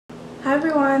Hi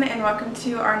everyone, and welcome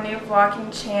to our new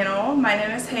vlogging channel. My name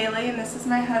is Haley and this is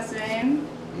my husband,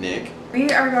 Nick.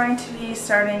 We are going to be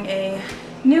starting a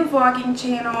new vlogging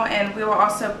channel, and we will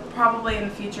also probably in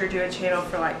the future do a channel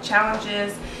for like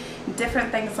challenges,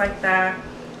 different things like that.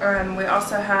 We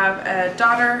also have a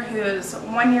daughter who is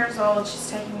 1 year old. She's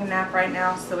taking a nap right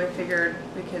now, so we figured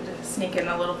we could sneak in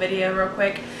a little video real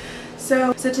quick.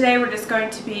 So today we're just going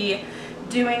to be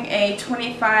doing a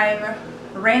 25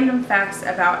 random facts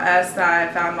about us that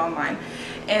I found online,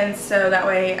 and so that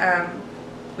way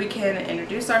we can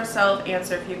introduce ourselves,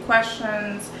 answer a few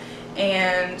questions,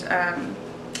 and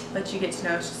let you get to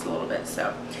know us just a little bit.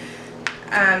 So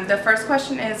the first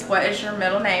question is, what is your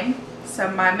middle name?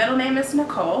 So my middle name is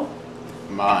Nicole.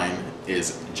 Mine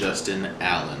is Justin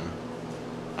Allen.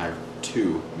 I have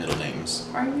two middle names.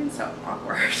 Why are you being so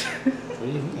awkward? What do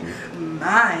you mean?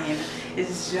 Mine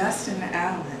is Justin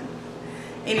Allen.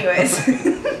 Anyways,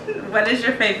 what is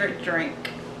your favorite drink?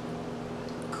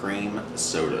 Cream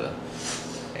soda.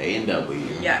 A&W.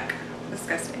 Yuck.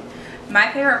 Disgusting.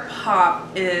 My favorite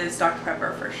pop is Dr.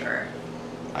 Pepper for sure.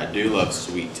 I do love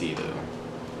sweet tea though.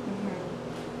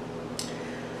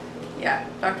 Yeah,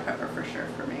 Dr. Pepper for sure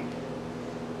for me.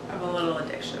 I have a little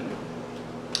addiction.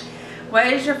 What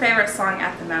is your favorite song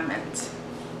at the moment?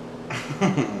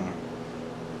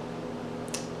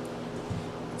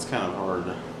 It's kind of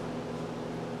hard.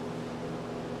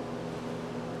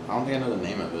 I don't think I know the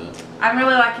name of it. I'm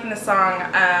really liking the song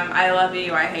I Love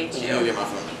You, I Hate Can You. you get my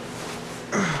phone?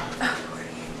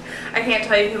 I can't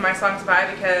tell you who my song's by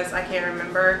because I can't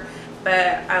remember,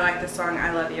 but I like the song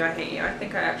I Love You, I Hate You. I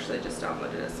think I actually just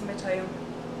downloaded it, so let me tell you.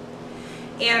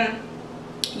 And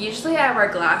usually I wear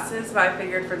glasses, but I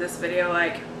figured for this video,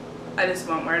 like, I just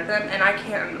won't wear them, and I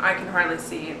can hardly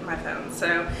see my phone.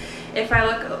 So if I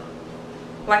look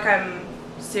like I'm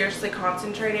seriously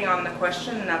concentrating on the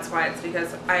question, and that's why, it's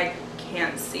because I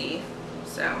can't see.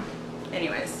 So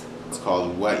anyways. It's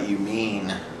called What You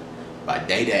Mean by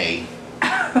Day Day.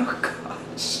 Oh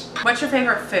gosh. What's your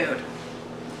favorite food?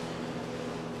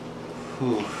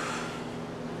 Whew.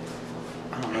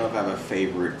 I don't know if I have a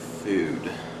favorite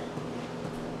food.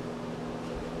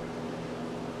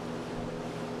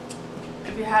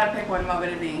 If you had to pick one, what would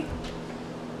it be?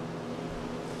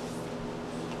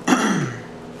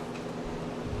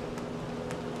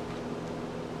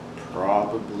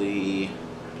 Probably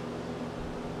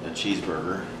a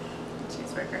cheeseburger.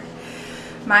 Cheeseburger.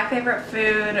 My favorite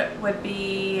food would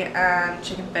be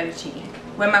chicken fettuccine.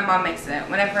 When my mom makes it.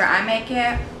 Whenever I make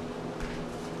it,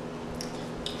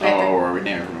 are we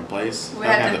naming from a place? We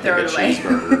have to throw it away.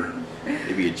 Cheeseburger.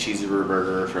 Maybe a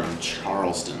cheeseburger from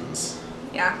Charleston's.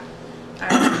 Yeah, I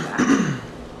remember that.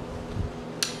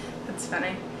 That's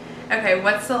funny. Okay,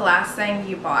 what's the last thing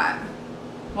you bought?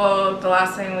 Well, the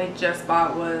last thing we just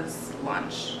bought was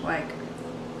lunch, like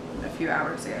a few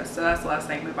hours ago. So that's the last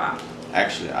thing we bought.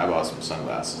 Actually, I bought some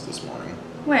sunglasses this morning.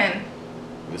 When?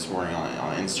 This morning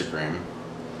on Instagram.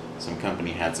 Some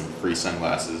company had some free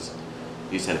sunglasses.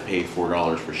 You just had to pay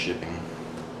 $4 for shipping.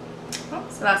 Oh,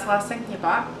 so that's the last thing you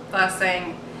bought? The last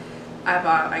thing I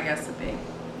bought, I guess, would be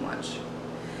lunch.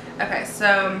 Okay,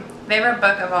 so favorite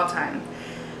book of all time.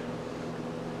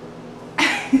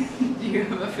 Do you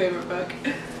have a favorite book?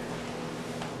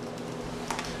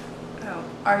 Oh,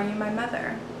 Are You My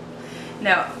Mother?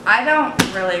 No, I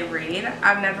don't really read.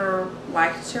 I've never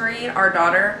liked to read. Our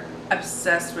daughter,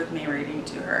 obsessed with me reading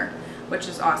to her, which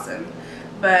is awesome.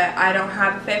 But I don't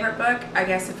have a favorite book. I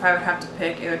guess if I would have to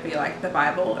pick, it would be like the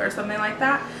Bible or something like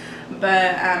that.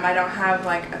 But I don't have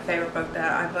like a favorite book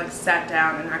that I've like sat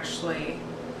down and actually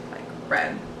like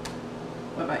read.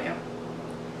 What about you?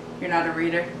 You're not a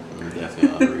reader? I'm definitely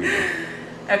not a reader.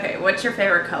 Okay, what's your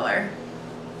favorite color?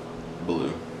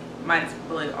 Blue. Mine's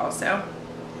blue also.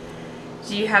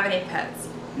 Do you have any pets?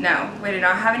 No, we do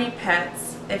not have any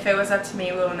pets. If it was up to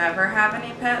me, we will never have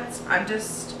any pets. I'm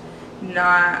just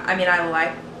not, I mean, I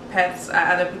like pets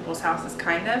at other people's houses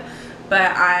kind of,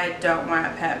 but I don't want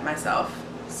a pet myself.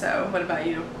 So what about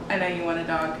you? I know you want a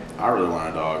dog. I really want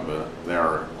a dog, but they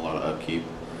are a lot of upkeep.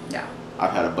 Yeah.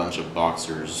 I've had a bunch of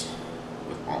boxers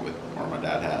or my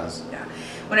dad has. Yeah.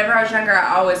 Whenever I was younger,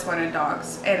 I always wanted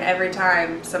dogs, and every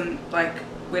time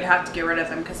we'd have to get rid of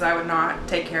them because I would not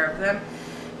take care of them.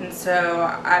 And so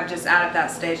I'm just out of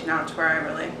that stage now to where I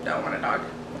really don't want a dog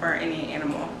or any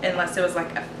animal unless it was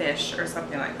like a fish or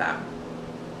something like that.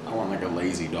 I want like a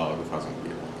lazy dog if I was gonna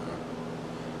get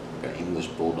one. Like an English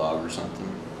bulldog or something.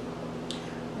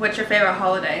 What's your favorite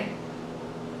holiday?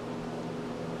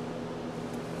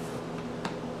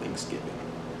 Thanksgiving.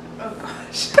 Oh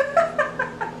gosh.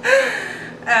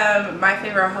 My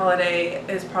favorite holiday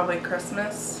is probably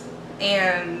Christmas.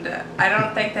 And I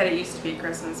don't think that it used to be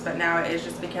Christmas, but now it is,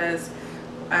 just because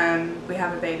we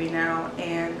have a baby now,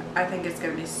 and I think it's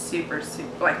going to be super,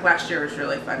 like last year was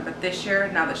really fun, but this year,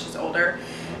 now that she's older,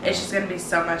 it's just going to be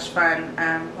so much fun,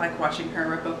 like watching her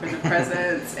rip open the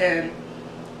presents and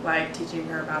like teaching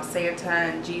her about Santa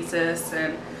and Jesus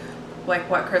and like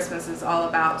what Christmas is all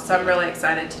about. So I'm really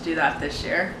excited to do that this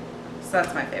year. So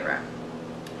that's my favorite.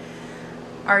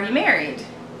 Are you married?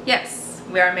 Yes,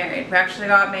 we are married. We actually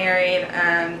got married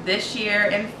this year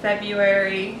in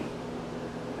February.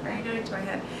 What are you doing to my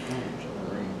head?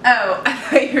 Oh, I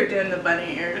thought you were doing the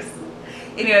bunny ears.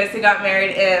 Anyways, we got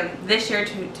married this year,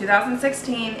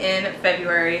 2016, in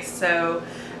February, so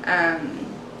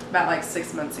about like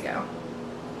 6 months ago.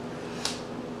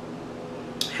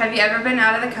 Have you ever been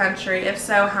out of the country? If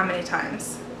so, how many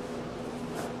times?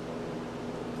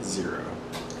 0.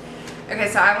 Okay,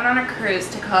 so I went on a cruise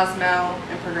to Cozumel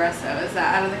and Progresso. Is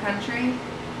that out of the country?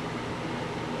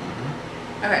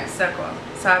 Mm-hmm. Okay, so cool.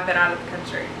 So I've been out of the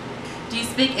country. Do you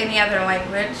speak any other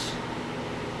language?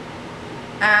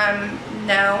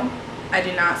 No, I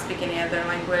do not speak any other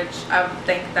language. I would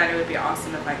think that it would be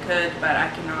awesome if I could, but I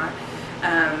cannot.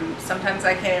 Sometimes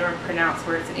I can't even pronounce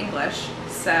words in English,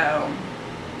 so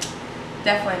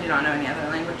definitely do not know any other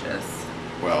languages.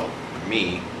 Well,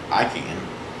 me, I can.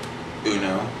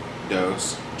 Uno,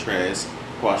 dos, tres,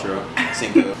 cuatro,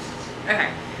 cinco. Okay,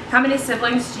 how many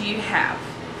siblings do you have?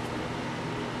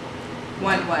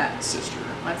 One what? Sister.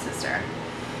 One sister.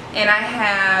 And I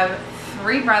have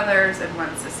 3 brothers and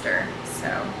 1 sister.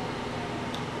 So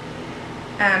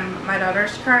my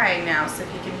daughter's crying now, so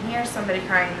if you can hear somebody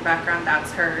crying in the background,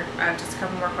 that's her. Just a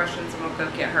couple more questions and we'll go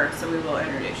get her, so we will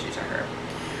introduce you to her.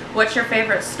 What's your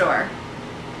favorite store?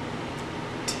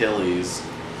 Tilly's.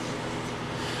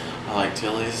 I like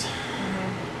Tilly's.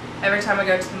 Mm-hmm. Every time I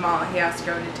go to the mall, he has to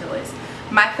go into Tilly's.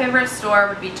 My favorite store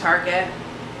would be Target,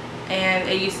 and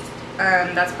it used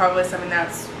that's probably something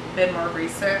that's been more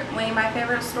recently my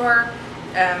favorite store,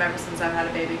 ever since I've had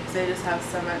a baby, because they just have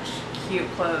so much cute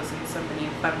clothes and so many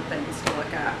fun things to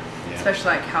look at,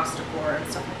 especially like house decor and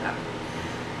stuff like that.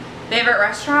 Favorite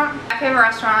restaurant? My favorite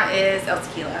restaurant is El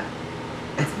Tequila.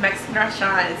 It's a Mexican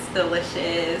restaurant. It's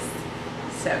delicious.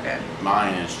 So good.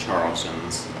 Mine is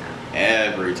Charleston's.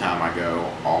 Every time I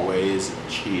go, always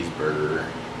cheeseburger.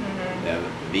 Mm-hmm. They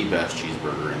have the best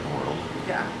cheeseburger in the world.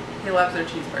 Yeah, he loves their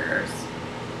cheeseburgers.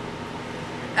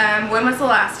 When was the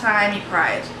last time you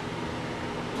cried?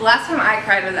 The last time I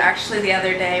cried was actually the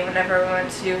other day whenever we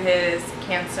went to his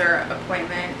cancer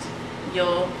appointment.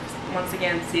 You'll once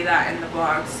again see that in the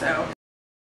vlog, so.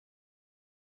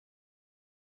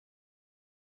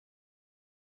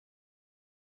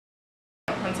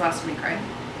 When's the last time you cried?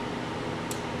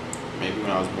 Maybe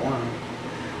when I was born.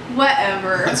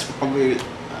 Whatever. That's probably...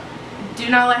 Do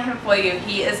not let him fool you.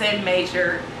 He is a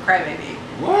major crybaby.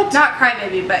 What? Not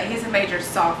crybaby, but he's a major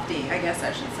softie, I guess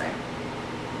I should say.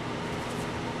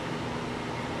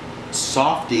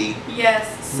 Softie?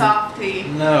 Yes, softie.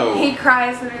 No. He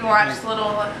cries when we watch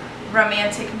little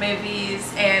romantic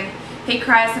movies, and he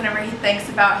cries whenever he thinks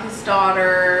about his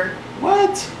daughter.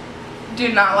 What?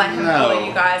 Do not let him fool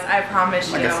you guys, I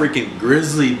promise like you. a freaking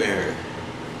grizzly bear.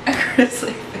 A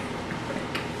grizzly bear.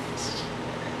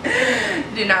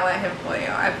 Do not let him fool you,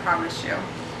 I promise you.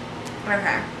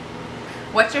 Okay.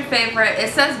 What's your favorite? It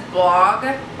says blog,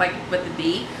 like with the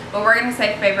B, but we're going to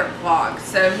say favorite vlog.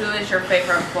 So who is your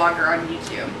favorite vlogger on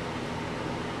YouTube?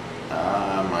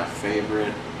 My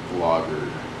favorite vlogger.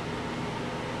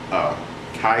 Oh,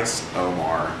 Kais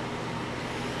Omar.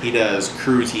 He does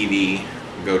Crew TV.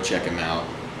 Go check him out.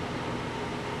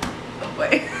 Oh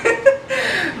boy.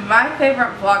 My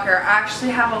favorite vlogger, I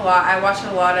actually have a lot. I watch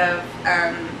a lot of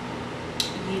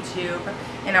YouTube,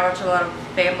 and I watch a lot of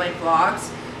family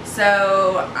vlogs.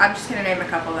 So I'm just gonna name a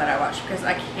couple that I watch because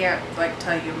I can't like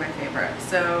tell you my favorite.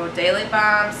 So Daily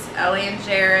Bumps, Ellie and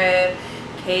Jared,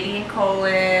 Katie and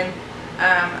Colin,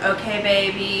 Okay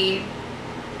Baby,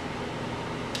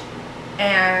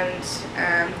 and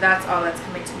that's all that's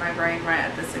coming to my brain right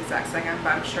at this exact second,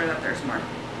 but I'm sure that there's more.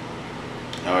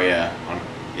 Oh yeah,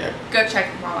 yeah. Go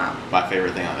check them all out. My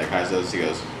favorite thing that Kais does, he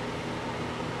goes,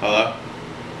 hello?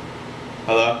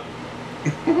 Hello?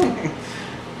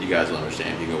 You guys will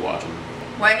understand if you go watch them.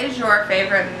 What is your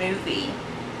favorite movie?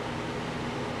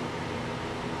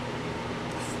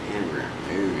 Favorite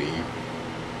movie?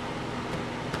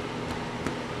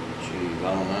 Jeez,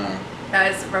 I don't know.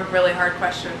 That is a really hard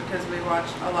question because we watch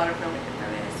a lot of really good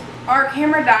movies. Our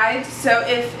camera died, so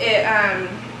if it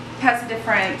has a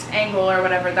different angle or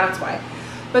whatever, that's why.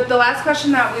 But the last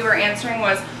question that we were answering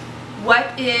was,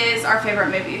 what is our favorite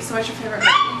movie? So what's your favorite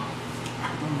movie?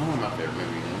 I don't know what my favorite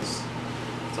movie is.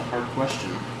 It's a hard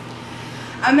question.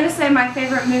 I'm gonna say my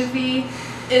favorite movie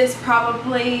is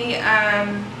probably Oh, I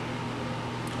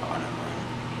know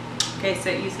mine. okay, so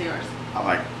you say yours. I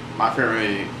like my favorite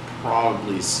movie,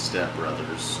 probably Step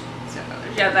Brothers.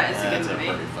 Yeah, that is a That's good movie.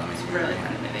 a pretty funny It's a movie. really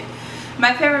funny movie.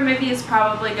 My favorite movie is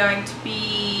probably going to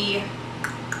be,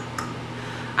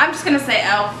 I'm just gonna say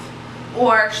Elf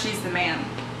or She's the Man.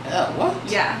 What?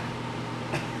 Yeah.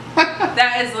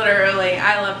 That is literally,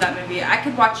 I love that movie. I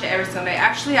could watch it every Sunday.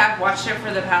 Actually, I've watched it for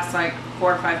the past like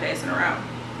 4 or 5 days in a row.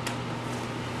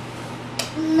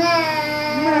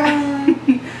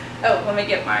 Oh, let me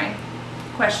get my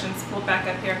questions pulled back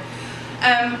up here.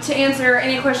 To answer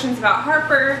any questions about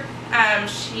Harper,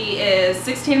 she is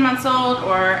 16 months old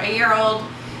or a year old.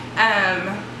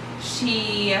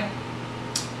 She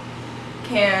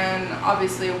can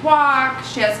obviously walk.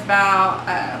 She has about,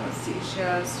 let's see, she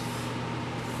has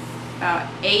about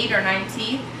 8 or 9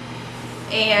 teeth.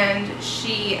 And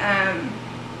she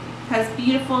has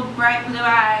beautiful bright blue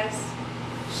eyes.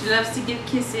 She loves to give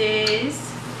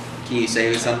kisses. Can you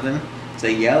say something?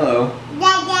 Say yellow.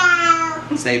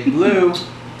 Say blue.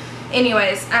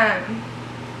 Anyways,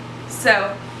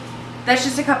 so that's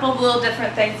just a couple of little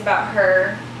different things about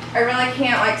her. I really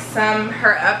can't like sum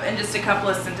her up in just a couple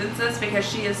of sentences because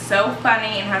she is so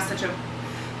funny and has such a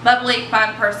bubbly,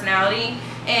 fun personality,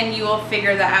 and you will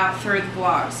figure that out through the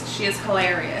vlogs. She is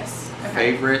hilarious.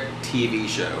 Okay. Favorite TV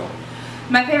show?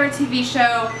 My favorite TV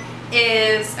show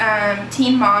is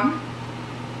Teen Mom,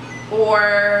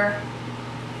 or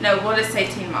no, we'll just say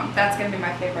Teen Mom. That's gonna be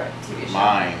my favorite TV show.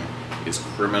 Mine is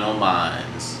Criminal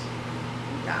Minds.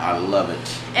 Yeah. I love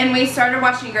it. And we started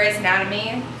watching Grey's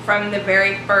Anatomy from the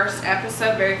very first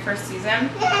episode, very first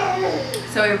season.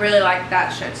 So we really like that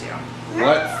show too.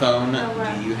 What phone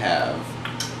do you have?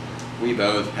 We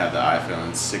both have the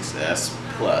iPhone 6s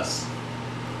Plus.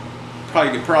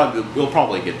 We'll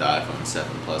probably get the iPhone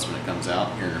 7 Plus when it comes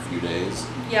out here in a few days.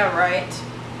 Yeah, right.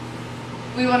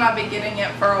 We will not be getting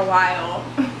it for a while.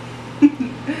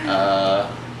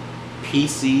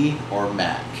 PC or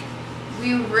Mac?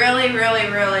 We really, really,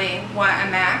 really want a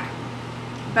Mac,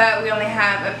 but we only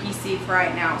have a PC for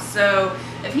right now. So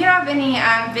if you have any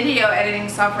video editing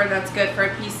software that's good for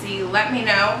a PC, let me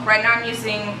know. Right now I'm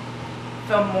using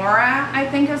Filmora, I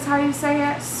think is how you say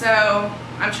it. So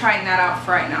I'm trying that out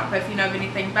for right now. But if you know of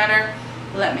anything better,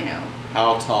 let me know.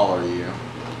 How tall are you?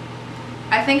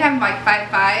 I think I'm like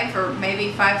 5'5" or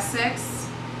maybe 5'6".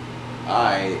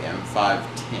 I am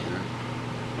 5'10"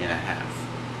 and a half.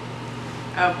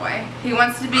 Oh boy. He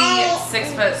wants to be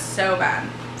 6 foot so bad.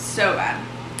 So bad.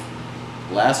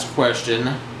 Last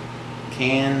question.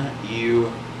 Can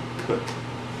you cook?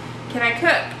 Can I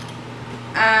cook?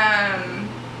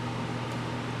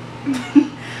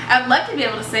 I'd love to be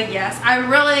able to say yes. I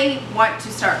really want to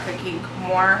start cooking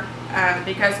more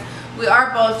because we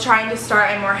are both trying to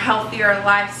start a more healthier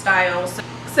lifestyle.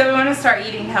 So we want to start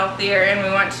eating healthier, and we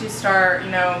want to start,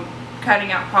 you know,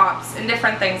 cutting out pops and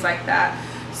different things like that.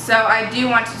 So I do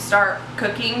want to start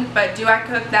cooking, but do I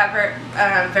cook that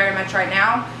very much right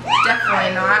now?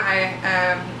 Definitely not.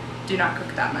 I do not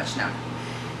cook that much now.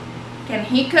 Can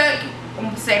he cook?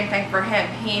 Same thing for him.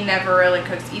 He never really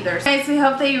cooks either. Okay, so we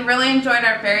hope that you really enjoyed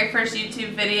our very first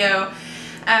YouTube video.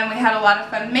 We had a lot of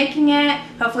fun making it.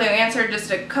 Hopefully we answered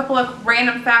just a couple of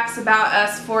random facts about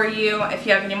us for you. If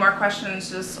you have any more questions,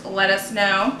 just let us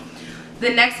know. The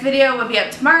next video will be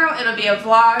up tomorrow. It'll be a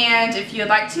vlog, and if you'd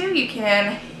like to, you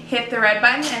can hit the red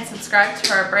button and subscribe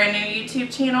to our brand new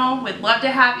YouTube channel. We'd love to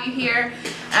have you here.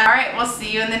 Alright, we'll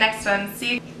see you in the next one.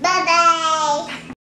 See you. Bye-bye.